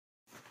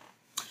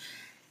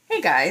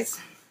Hey guys,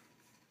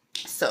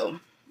 so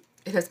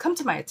it has come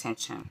to my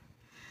attention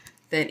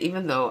that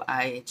even though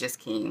I just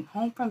came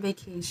home from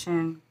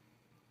vacation,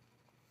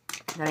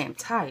 that I am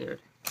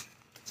tired,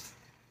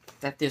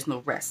 that there's no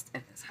rest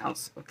in this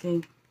house,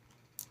 okay?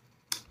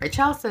 My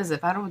child says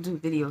if I don't do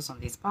videos on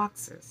these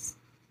boxes,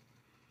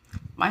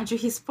 mind you,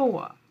 he's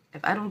 4.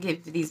 If I don't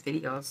get these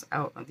videos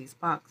out on these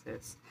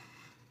boxes,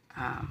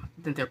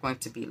 then they're going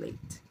to be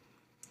late.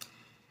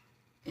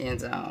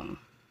 And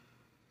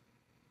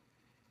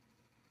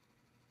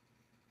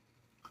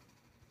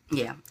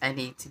yeah, I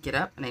need to get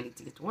up and I need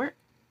to get to work.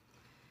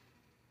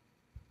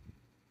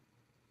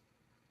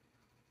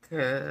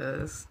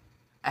 Because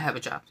I have a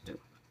job to do.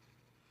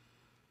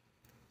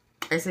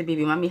 I said,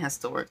 baby, mommy has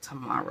to work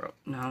tomorrow.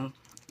 No.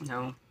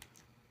 You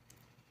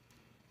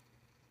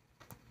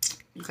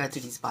gotta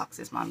do these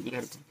boxes, mom. You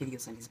gotta do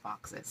videos on these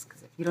boxes.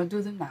 Because if you don't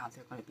do them now,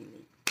 they're gonna be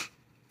late.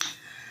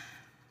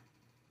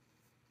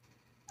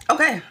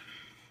 Okay,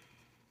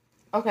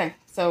 okay.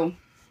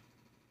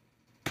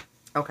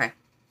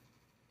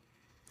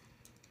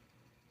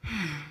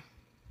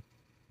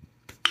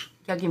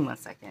 Y'all give me 1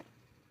 second.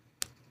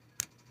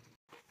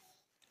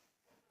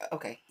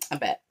 Okay, I'm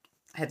back.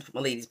 I had to put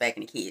my ladies back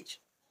in the cage.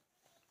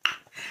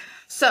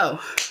 So,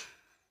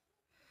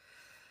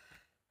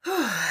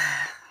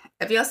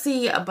 if y'all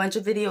see a bunch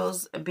of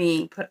videos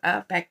being put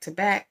up back to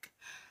back,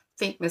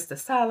 thank Mr.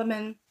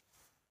 Solomon,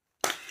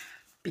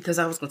 because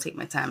I was gonna take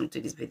my time to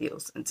do these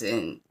videos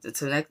until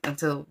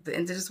the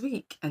end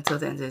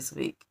of this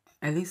week.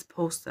 At least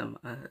post them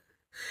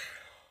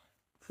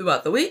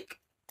throughout the week.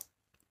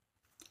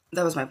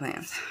 That was my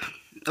plan.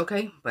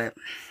 Okay, but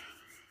I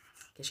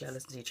guess y'all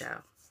listen to your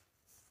child.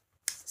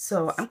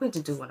 So I'm going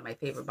to do one of my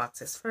favorite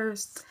boxes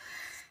first.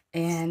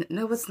 And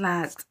no, it's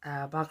not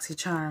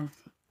BoxyCharm.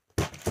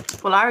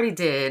 Well, I already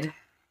did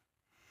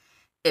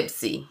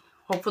Ipsy.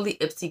 Hopefully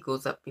Ipsy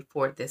goes up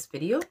before this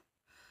video.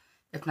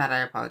 If not,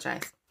 I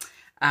apologize.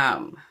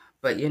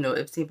 But you know,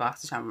 Ipsy and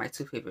BoxyCharm are my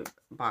 2 favorite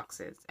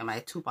boxes. And my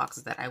 2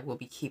 boxes that I will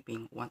be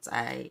keeping once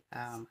I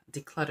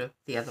declutter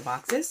the other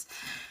boxes.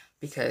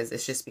 Because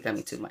it's just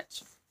becoming too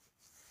much.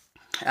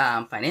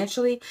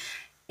 Financially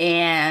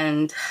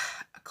and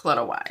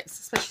clutter-wise.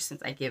 Especially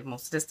since I give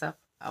most of this stuff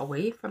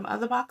away from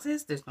other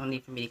boxes. There's no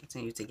need for me to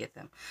continue to get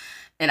them.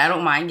 And I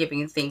don't mind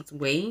giving things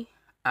away.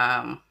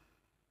 For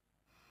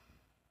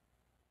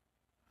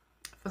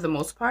the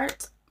most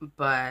part.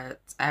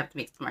 But I have to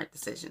make smart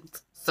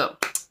decisions. So,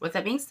 with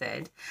that being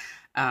said,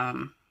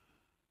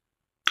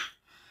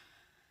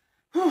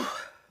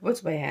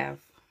 what do I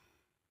have?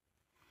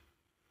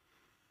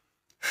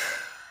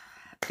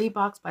 The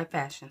box by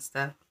Fashion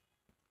Stuff.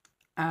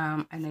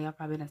 I know y'all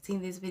probably done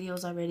seen these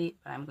videos already,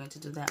 but I'm going to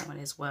do that one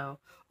as well.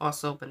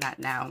 Also, but not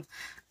now.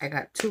 I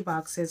got 2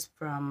 boxes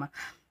from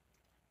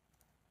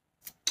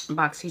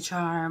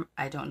BoxyCharm.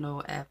 I don't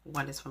know if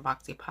one is from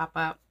Boxy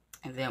Pop-Up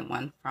and then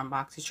one from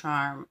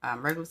BoxyCharm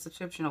regular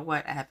subscription or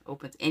what. I haven't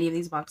opened any of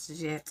these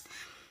boxes yet.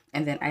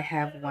 And then I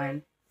have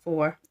one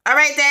for, all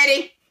right,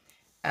 Daddy,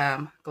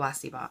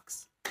 glossy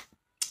box.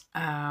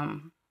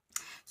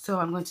 So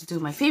I'm going to do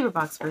my favorite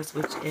box first,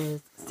 which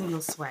is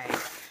Single Swag.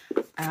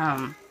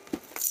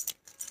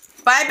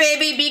 Bye,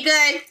 baby. Be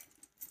good.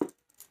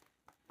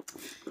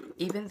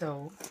 Even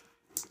though,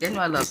 you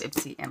know I love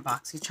Ipsy and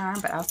BoxyCharm,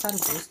 but outside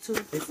of those 2,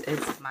 this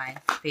is my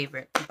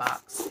favorite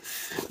box.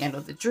 You know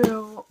the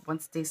drill.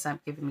 Once they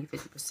start giving me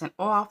 50%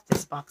 off,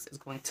 this box is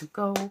going to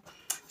go.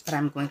 But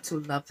I'm going to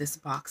love this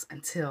box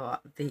until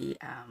they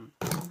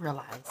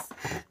realize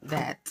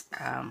that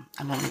I'm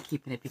only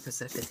keeping it because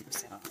of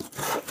 50% off.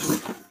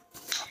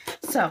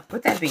 So,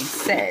 with that being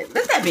said,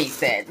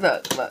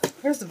 look.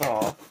 First of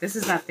all, this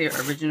is not their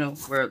original,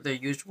 their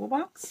usual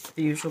box.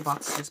 The usual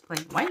box is just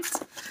plain white.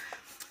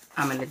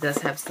 And it does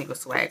have Single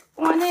Swag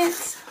on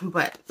it.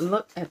 But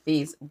look at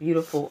these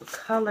beautiful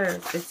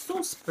colors. It's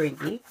so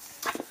springy.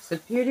 It's a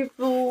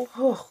beautiful,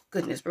 oh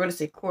goodness, we're going to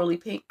say corally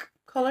pink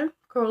color.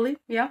 Corally,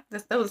 yeah,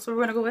 that's what we're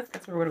going to go with.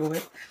 That's what we're going to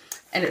go with.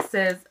 And it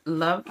says,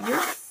 love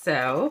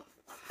yourself.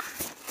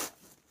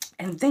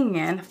 And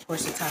then, of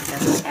course, the top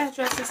has the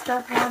address and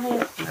stuff on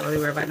it. I'm not really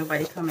worried about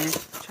nobody coming and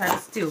trying to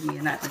steal me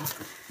or nothing.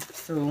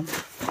 So,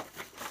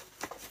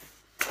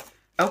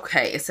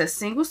 okay, it says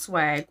Single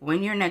Swag.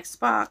 Win your next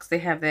box. They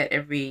have that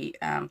every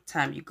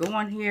time you go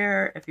on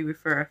here. If you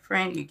refer a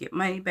friend, you get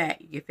money back.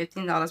 You get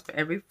 $15 for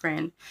every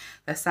friend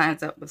that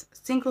signs up with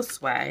Single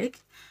Swag.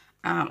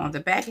 On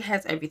the back, it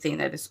has everything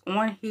that is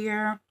on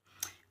here.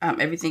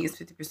 Everything is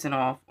 50%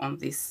 off on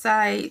the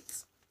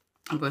site.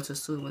 I'm going to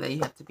assume that you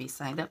have to be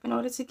signed up in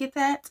order to get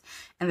that.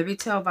 And the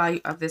retail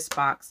value of this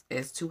box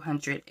is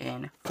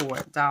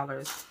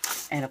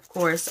 $204. And of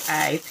course,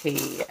 I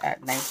paid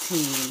at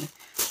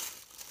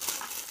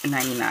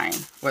 $19.99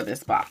 for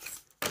this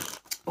box.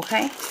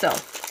 Okay, so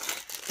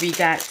we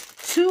got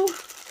 2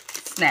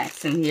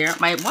 snacks in here.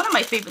 One of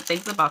my favorite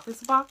things about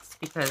this box,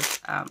 because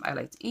I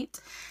like to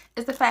eat,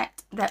 is the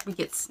fact that we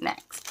get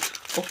snacks.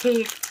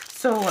 Okay,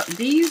 so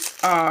these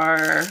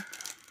are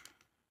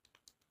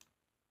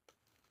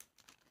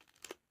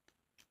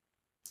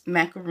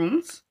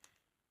macaroons.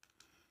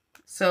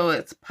 So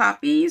it's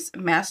Poppy's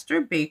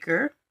Master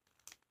Baker.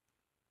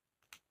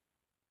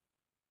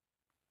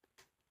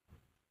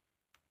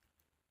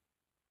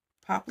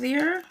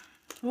 Poplar.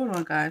 Hold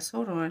on, guys.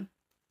 Hold on.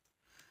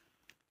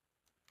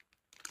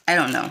 I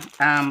don't know.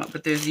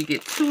 But you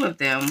get 2 of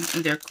them,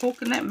 and they're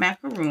coconut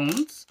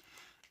macaroons.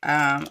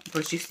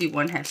 But you see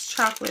one has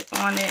chocolate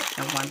on it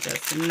and one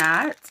does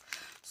not.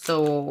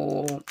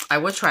 So I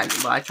will try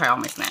it. Well, I try all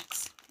my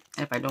snacks.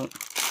 And if I don't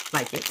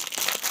like it,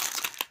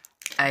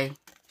 I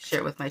share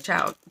it with my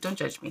child. Don't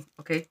judge me,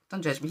 okay?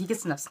 Don't judge me. He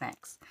gets enough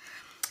snacks.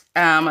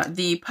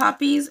 The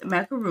Poppy's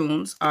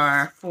macaroons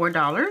are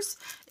 $4.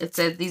 It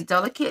says these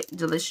delicate,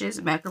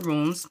 delicious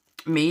macaroons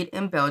made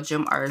in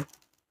Belgium are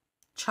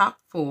chock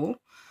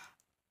full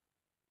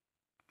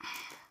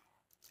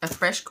of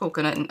fresh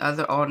coconut and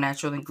other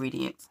all-natural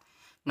ingredients,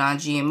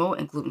 non-GMO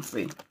and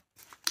gluten-free.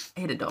 I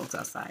hate the dogs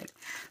outside.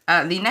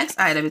 The next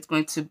item is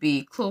going to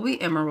be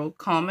Chloe Emerald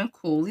Calm and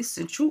Cool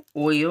Essential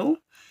Oil.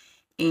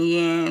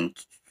 And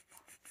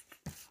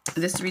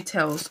this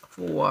retails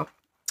for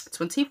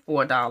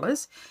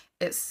 $24.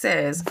 It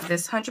says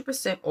this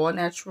 100%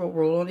 all-natural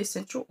roll-on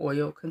essential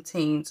oil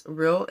contains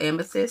real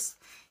amethyst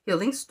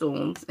healing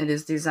stones and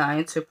is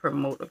designed to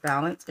promote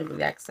balance and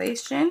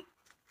relaxation.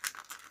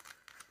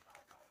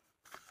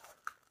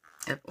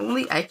 If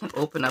only I can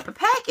open up a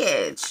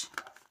package.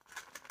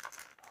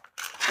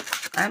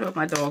 I know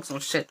my dogs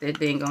don't shut their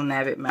dang on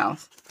nabbit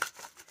mouth.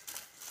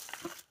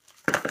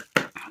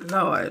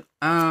 Lord.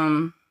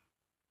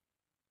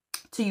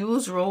 To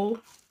use, roll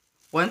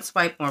 1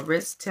 swipe on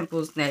wrist,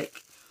 temples, neck,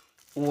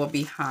 or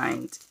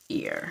behind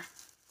ear.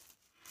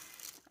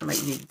 I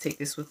might need to take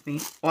this with me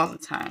all the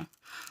time.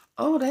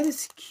 Oh, that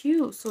is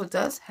cute. So it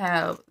does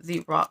have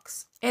the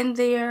rocks in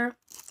there,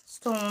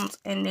 stones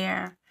in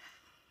there.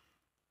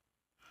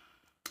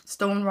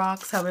 Stone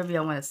rocks, however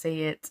y'all want to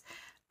say it.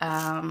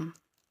 And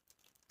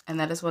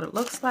that is what it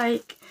looks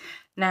like.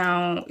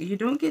 Now, you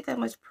don't get that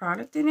much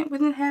product in it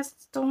when it has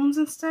stones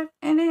and stuff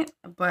in it,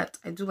 but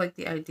I do like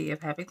the idea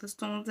of having the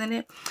stones in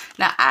it.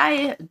 Now,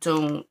 I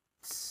don't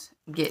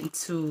get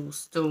into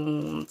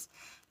stones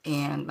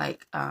and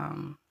like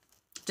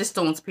just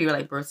stones period,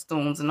 like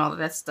birthstones and all of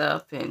that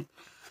stuff and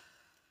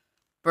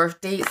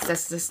birth dates.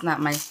 That's just not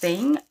my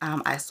thing.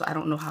 So I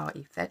don't know how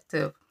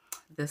effective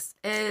this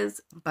is,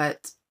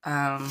 but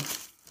the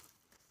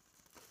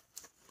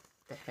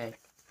heck.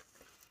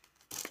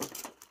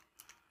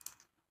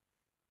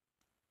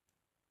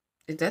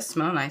 It does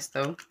smell nice,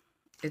 though.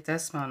 It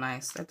does smell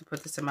nice. I have to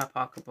put this in my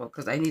pocketbook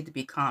because I need to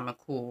be calm and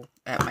cool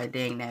at my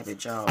dang nabbit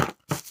job.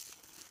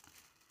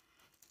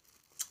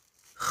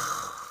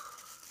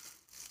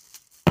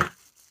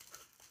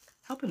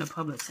 Helping the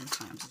public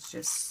sometimes is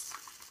just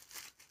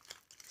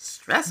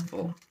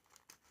stressful.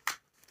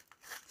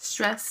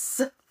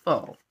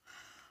 Stressful.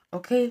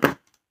 Okay.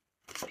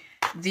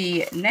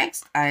 The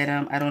next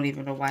item, I don't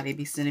even know why they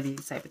be sending me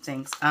these type of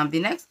things. The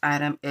next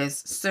item is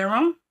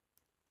serum.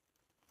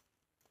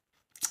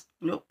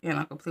 Nope, you're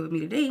not going to play with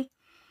me today.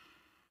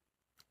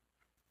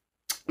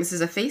 This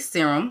is a face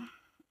serum,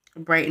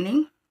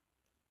 brightening.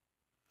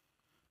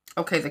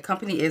 Okay, the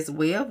company is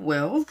Way of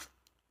Well,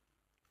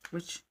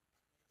 which,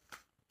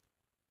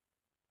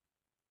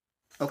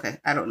 okay,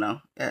 I don't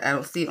know. I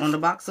don't see it on the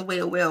box of Way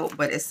of Well,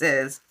 but it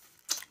says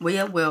Way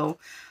of Well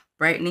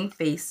brightening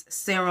face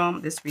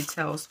serum. This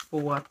retails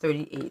for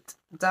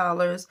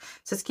 $38.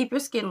 Says keep your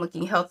skin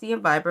looking healthy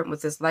and vibrant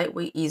with this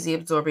lightweight, easy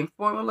absorbing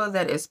formula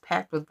that is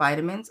packed with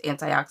vitamins,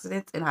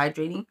 antioxidants, and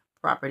hydrating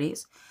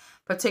properties,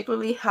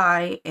 particularly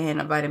high in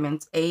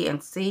vitamins A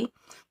and C,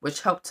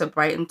 which help to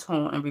brighten,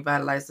 tone, and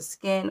revitalize the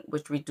skin,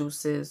 which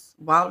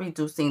while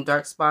reducing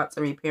dark spots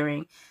and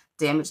repairing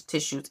damaged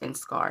tissues and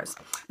scars.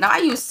 Now, I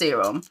use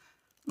serum,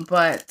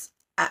 but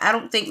I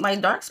don't think my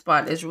dark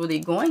spot is really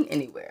going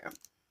anywhere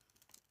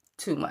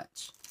too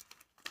much.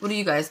 What do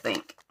you guys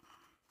think?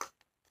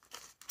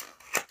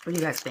 What do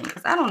you guys think?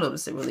 Because I don't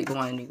notice it really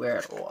going anywhere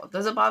at all.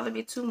 Does it bother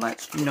me too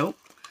much? Nope.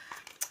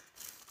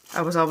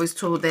 I was always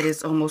told that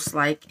it's almost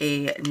like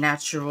a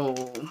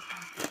natural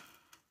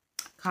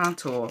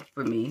contour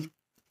for me.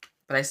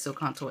 But I still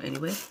contour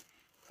anyway,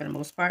 for the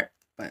most part.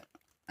 But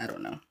I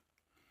don't know.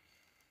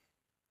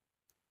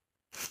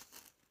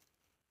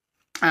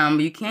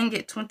 You can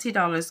get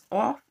 $20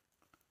 off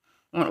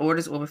on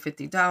orders over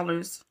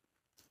 $50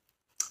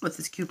 with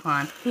this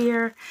coupon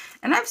here.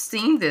 And I've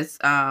seen this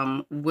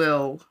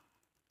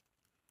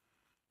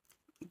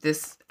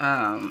this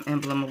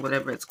emblem or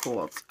whatever it's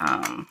called,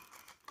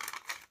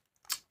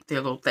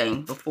 their little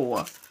thing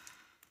before.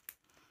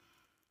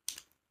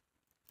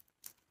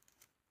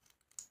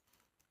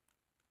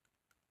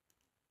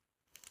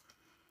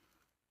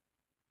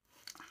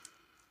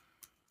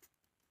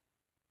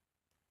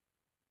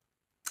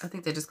 I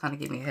think they just kind of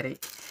gave me a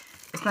headache.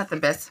 It's not the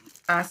best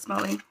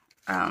smelling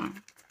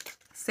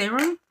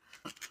serum.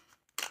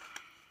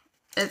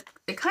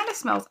 It kind of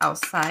smells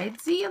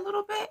outside-y a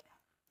little bit.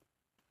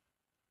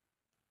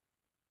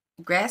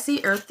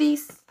 Grassy, earthy,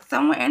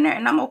 somewhere in there.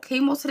 And I'm okay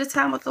most of the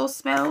time with those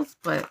smells.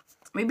 But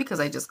maybe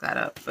because I just got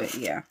up. But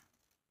yeah.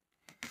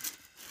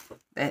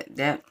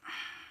 That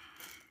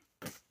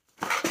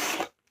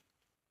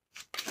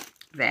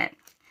that.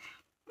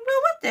 Well,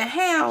 what the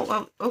hell?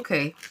 Oh,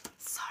 okay.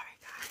 Sorry,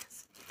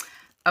 guys.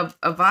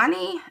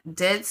 Avani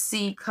Dead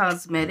Sea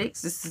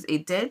Cosmetics. This is a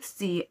Dead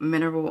Sea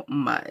mineral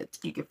mud.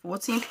 You get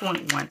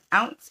 14.1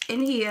 ounce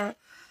in here.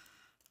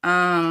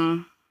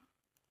 Apply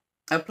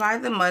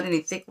the mud in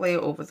a thick layer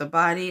over the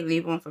body.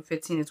 Leave on for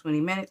 15 to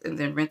 20 minutes and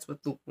then rinse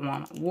with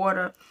lukewarm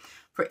water.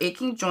 For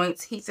aching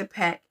joints, heat the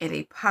pack in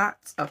a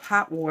pot of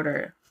hot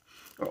water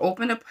or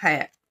open the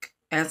pack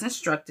as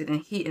instructed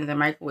and heat in the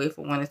microwave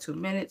for 1 to 2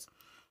 minutes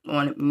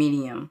on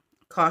medium.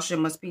 Caution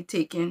must be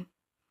taken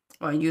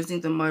while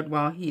using the mud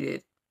while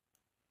heated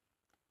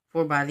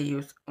for body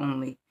use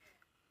only.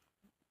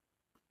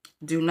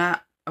 Do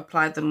not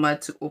apply the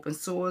mud to open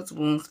sores,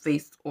 wounds,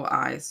 face, or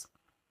eyes.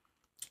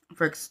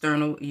 For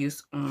external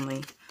use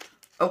only.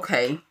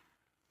 Okay.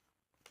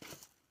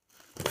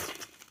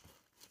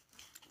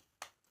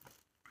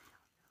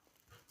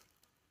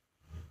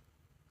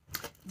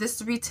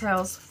 This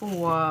retails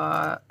for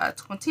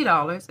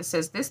 $20. It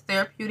says this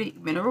therapeutic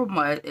mineral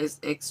mud is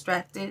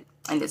extracted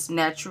in its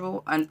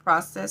natural,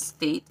 unprocessed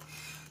state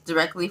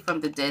directly from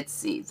the Dead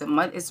Sea. The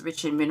mud is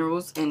rich in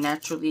minerals and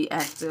naturally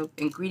active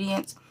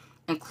ingredients,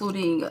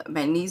 including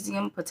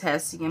magnesium,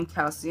 potassium,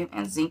 calcium,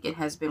 and zinc. It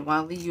has been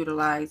widely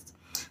utilized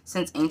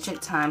since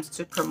ancient times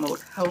to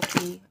promote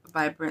healthy,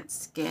 vibrant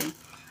skin.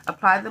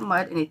 Apply the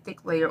mud in a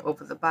thick layer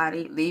over the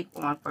body. Leave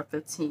on for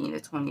 15 to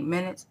 20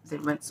 minutes.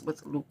 Then rinse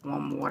with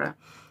lukewarm water.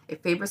 A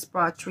favorite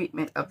spa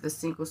treatment of the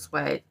Single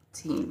Swag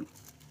team.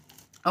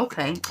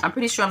 Okay, I'm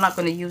pretty sure I'm not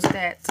going to use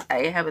that.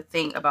 I have a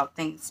thing about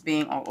things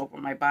being all over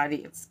my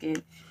body and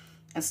skin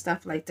and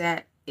stuff like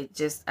that. It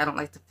just, I don't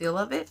like the feel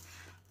of it.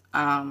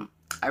 I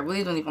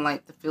really don't even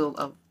like the feel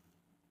of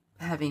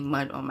having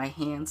mud on my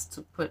hands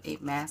to put a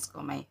mask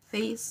on my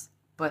face,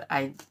 but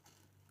I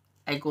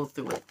go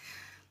through it.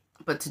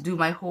 But to do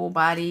my whole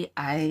body,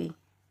 I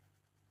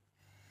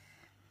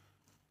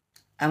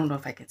don't know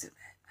if I can do that.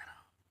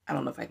 I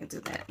don't know if I can do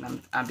that.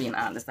 And I'm being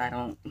honest. I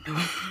don't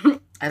know.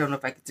 I don't know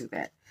if I can do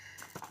that.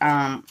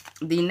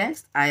 The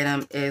next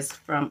item is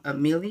from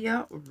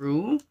Amelia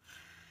Rue.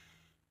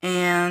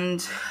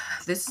 And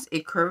this is a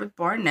curved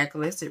bar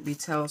necklace. It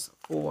retails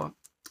for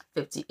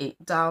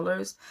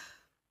 $58.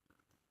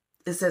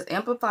 It says,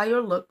 amplify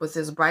your look with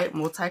this bright,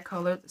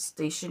 multicolored,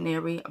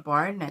 stationary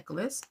bar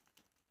necklace.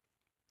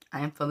 I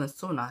am feeling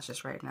so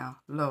nauseous right now.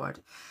 Lord.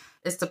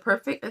 It's the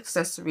perfect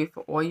accessory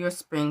for all your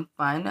spring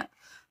fun.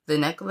 The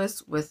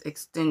necklace with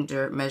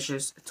extender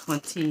measures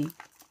 20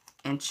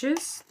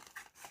 inches.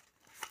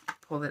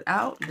 Pull it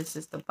out. This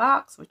is the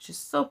box, which is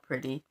so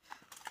pretty.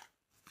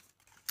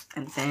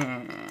 And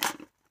then,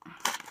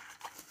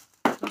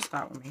 don't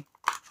start with me.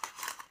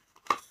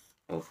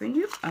 Open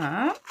you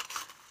up.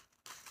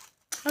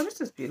 Oh, this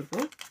is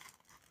beautiful.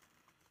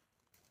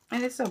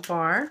 And it's a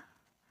bar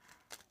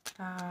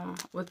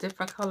with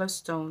different color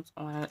stones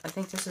on it. I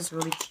think this is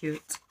really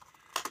cute.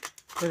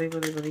 Really,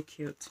 really, really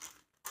cute.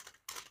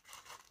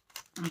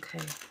 Okay.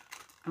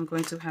 I'm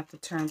going to have to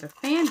turn the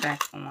fan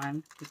back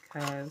on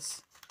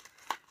because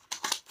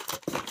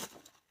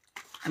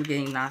I'm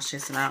getting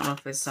nauseous and I don't know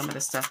if it's some of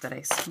the stuff that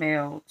I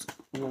smelled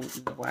or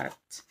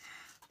what.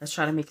 Let's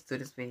try to make it through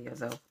this video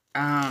though.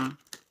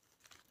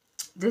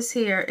 This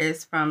here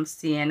is from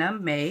Sienna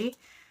May.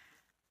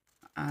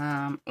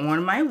 On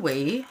My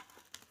Way.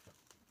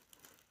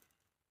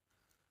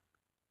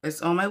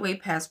 It's On My Way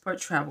passport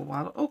travel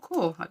wallet. Oh,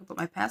 cool. I can put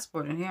my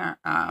passport in here.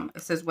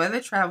 It says,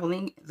 whether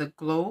traveling the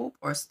globe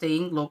or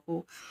staying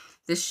local,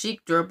 this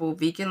chic, durable,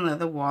 vegan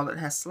leather wallet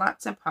has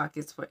slots and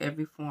pockets for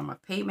every form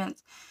of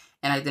payment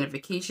and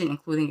identification,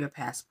 including your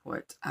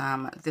passport.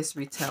 This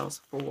retails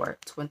for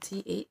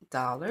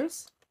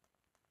 $28.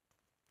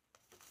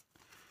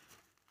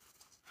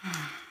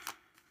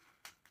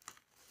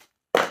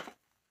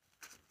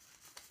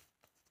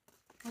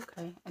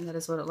 Okay, and that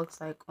is what it looks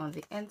like on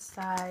the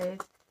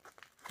inside.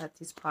 Got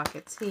these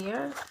pockets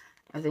here,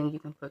 and then you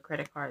can put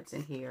credit cards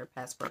in here,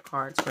 passport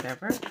cards,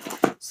 whatever.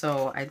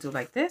 So I do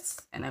like this,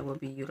 and I will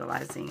be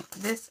utilizing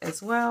this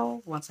as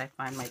well once I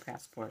find my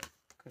passport,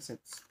 because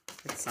it's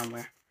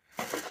somewhere.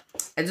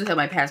 I do have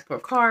my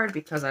passport card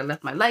because I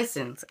left my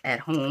license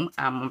at home.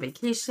 I'm on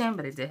vacation,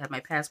 but I did have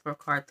my passport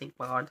card. Thank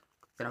God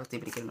that I was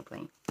able to get on the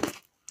plane.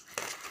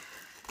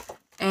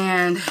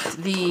 And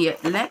the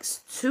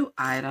next two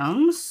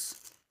items,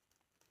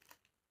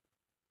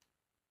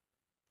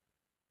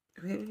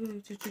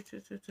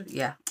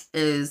 yeah,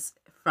 is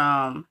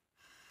from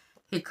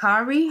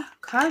Hikari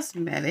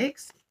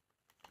Cosmetics.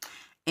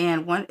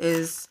 And one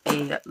is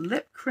a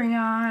lip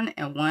crayon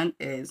and one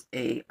is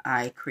a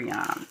eye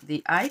crayon.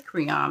 The eye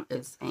crayon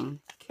is in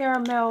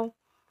caramel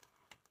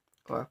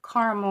or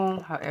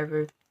caramel,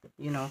 however,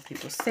 you know,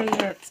 people say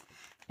it.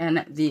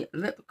 And the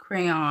lip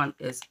crayon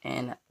is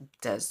in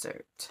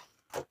desert.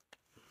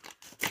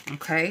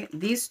 Okay,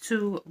 these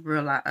two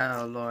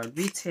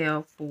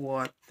retail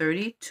for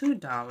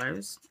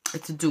 $32.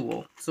 It's a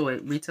dual, so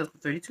it retails for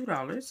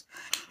 $32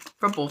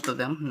 for both of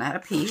them, not a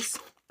piece.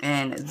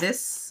 And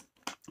this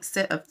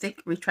set of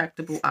thick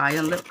retractable eye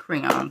and lip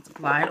crayons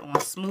applied on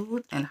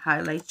smooth and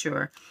highlight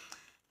your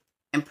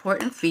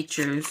Important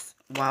features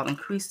while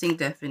increasing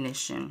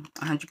definition.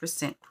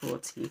 100%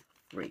 cruelty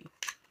free.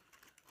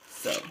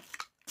 So,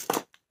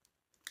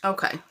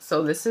 okay.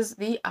 So this is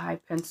the eye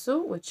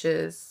pencil, which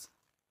is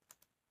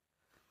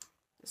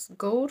this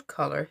gold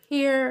color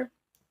here.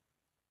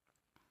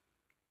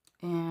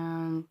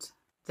 And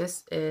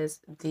this is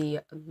the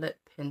lip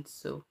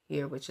pencil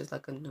here, which is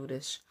like a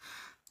nudish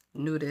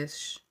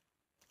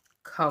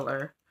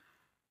color.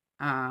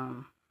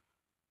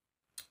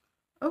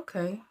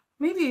 Okay,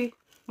 maybe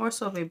more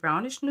so of a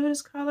brownish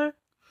nudish color.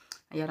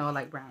 Yeah, I don't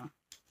like brown.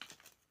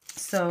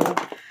 So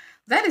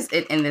that is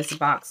it in this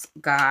box,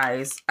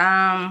 guys.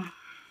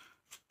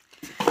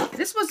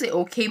 This was an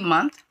okay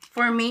month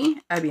for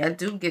me. I mean, I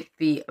do get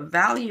the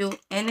value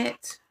in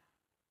it.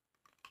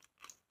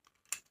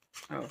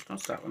 Oh, don't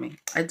start with me.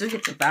 I do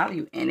get the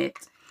value in it,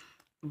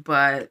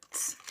 but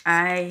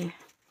I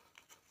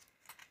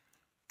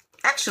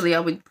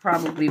would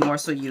probably more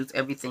so use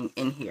everything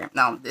in here.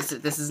 Now, this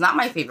is not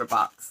my favorite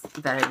box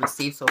that I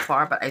received so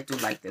far, but I do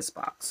like this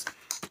box.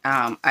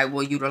 I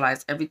will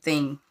utilize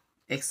everything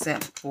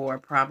except for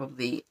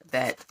probably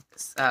that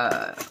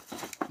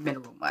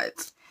mineral mud.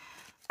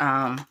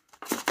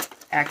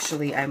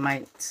 Actually, I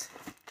might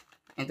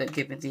end up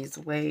giving these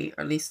away,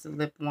 or at least the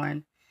lip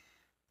one.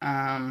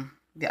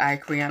 The eye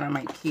crayon I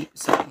might keep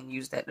so I can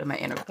use that in my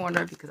inner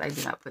corner, because I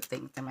do not put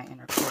things in my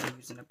inner corner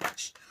using a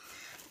brush.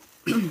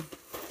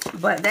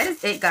 But that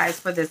is it, guys,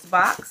 for this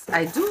box.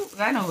 I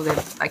know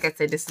that, like I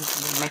said, this is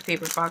one of my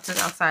favorite boxes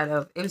outside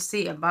of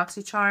Ipsy and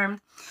BoxyCharm.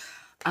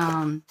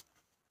 I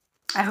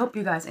hope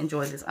you guys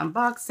enjoyed this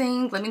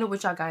unboxing. Let me know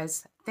what y'all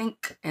guys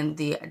think in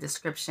the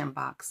description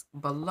box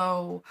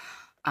below.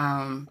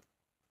 But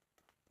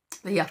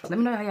yeah, let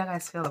me know how y'all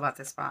guys feel about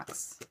this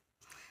box.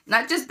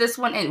 Not just this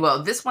one, and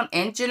well, this one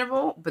in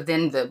general, but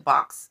then the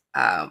box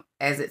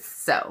as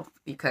itself,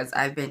 because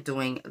I've been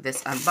doing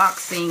this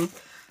unboxing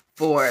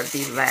for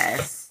the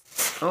last,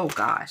 oh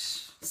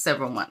gosh,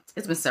 several months.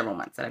 It's been several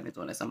months that I've been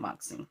doing this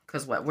unboxing,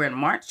 because we're in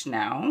March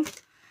now,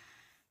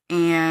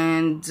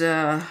 and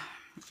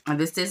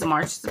this is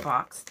March's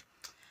box.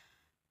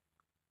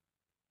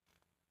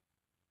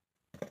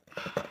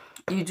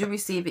 You do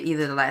receive it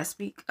either the last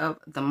week of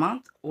the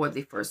month or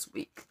the first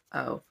week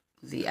of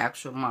the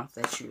actual month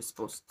that you're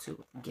supposed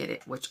to get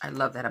it, which I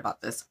love that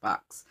about this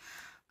box.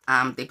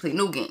 They play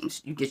new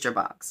games. You get your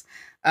box.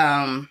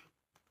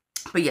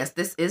 But yes,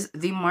 this is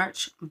the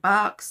March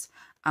box.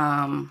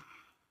 God,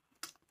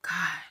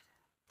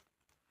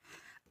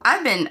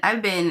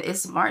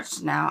 it's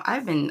March now. I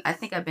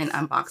think I've been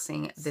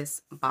unboxing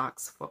this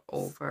box for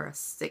over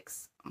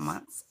 6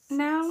 months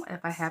now,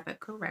 if I have it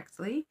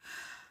correctly.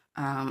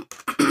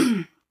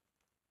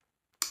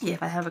 Yeah,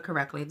 if I have it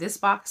correctly. This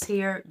box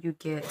here, you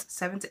get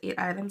 7 to 8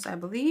 items, I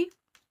believe.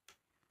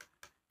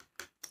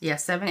 Yeah,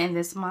 7 in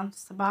this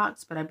month's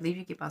box, but I believe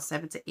you get about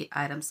 7 to 8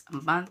 items a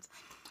month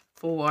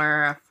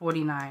for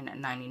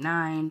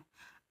 $49.99.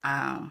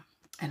 And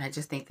I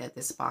just think that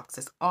this box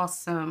is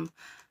awesome.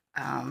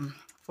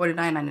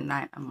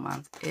 $49.99 a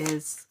month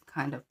is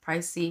kind of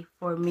pricey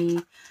for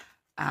me,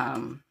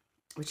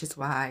 which is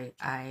why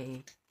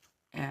I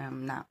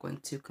am not going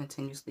to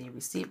continuously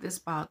receive this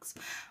box.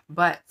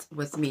 But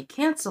with me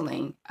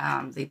canceling,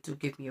 they do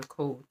give me a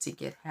code to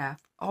get half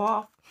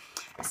off,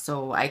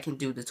 so I can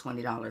do the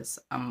 $20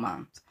 a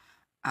month.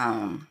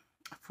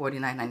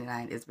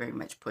 $49.99 is very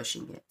much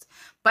pushing it,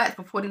 but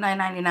for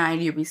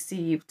 $49.99 you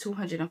receive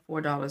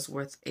 $204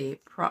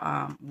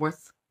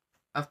 worth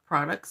of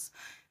products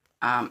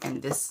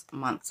in this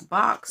month's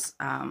box.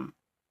 And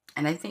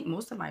I think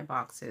most of my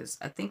boxes,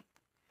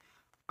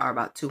 are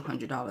about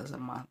 $200 a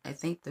month. I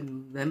think the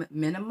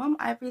minimum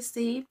I've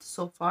received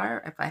so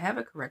far, if I have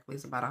it correctly,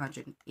 is about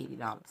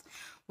 $180,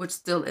 which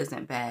still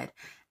isn't bad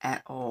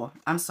at all.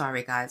 I'm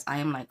sorry, guys. I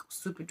am like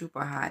super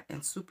duper hot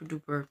and super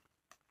duper.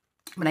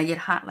 When I get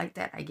hot like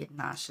that, I get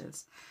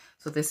nauseous.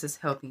 So this is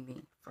helping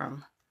me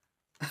from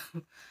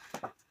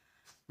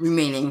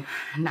remaining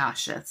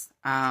nauseous.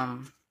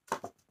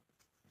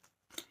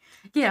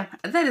 Yeah,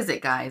 that is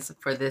it, guys,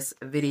 for this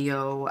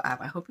video.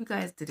 I hope you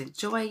guys did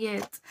enjoy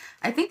it.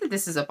 I think that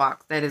this is a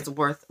box that is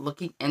worth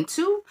looking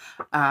into.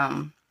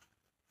 Now,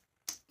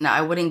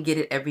 I wouldn't get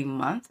it every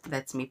month.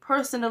 That's me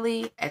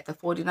personally at the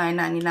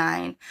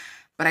 $49.99.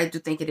 But I do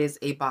think it is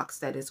a box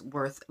that is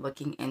worth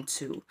looking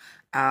into.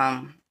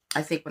 I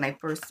think when I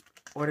first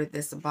ordered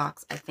this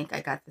box, I think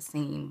I got the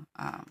same,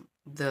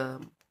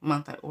 the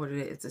month I ordered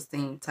it, it's the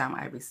same time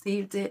I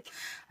received it.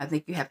 I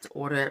think you have to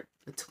order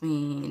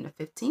between the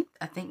 15th,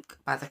 I think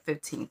by the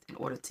 15th, in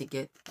order to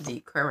get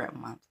the current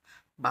month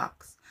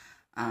box.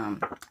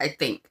 I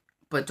think,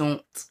 but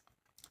don't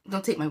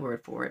take my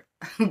word for it.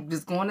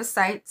 Just go on the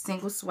site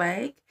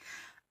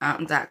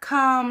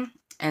singleswag.com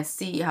and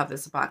see how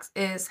this box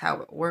is,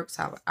 how it works,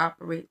 how it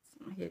operates.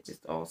 Here,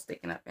 just all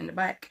sticking up in the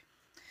back.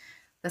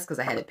 That's because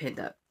I had it pinned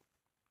up.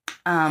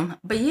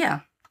 But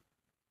yeah,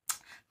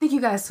 thank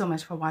you guys so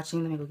much for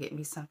watching. Let me go get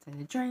me something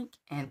to drink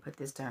and put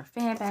this darn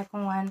fan back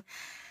on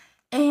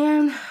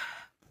and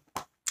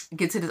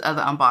get to this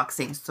other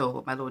unboxing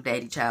so my little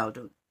daddy child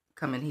don't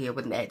come in here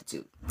with an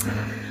attitude.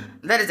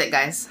 That is it,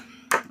 guys.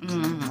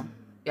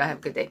 Y'all have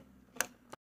a good day.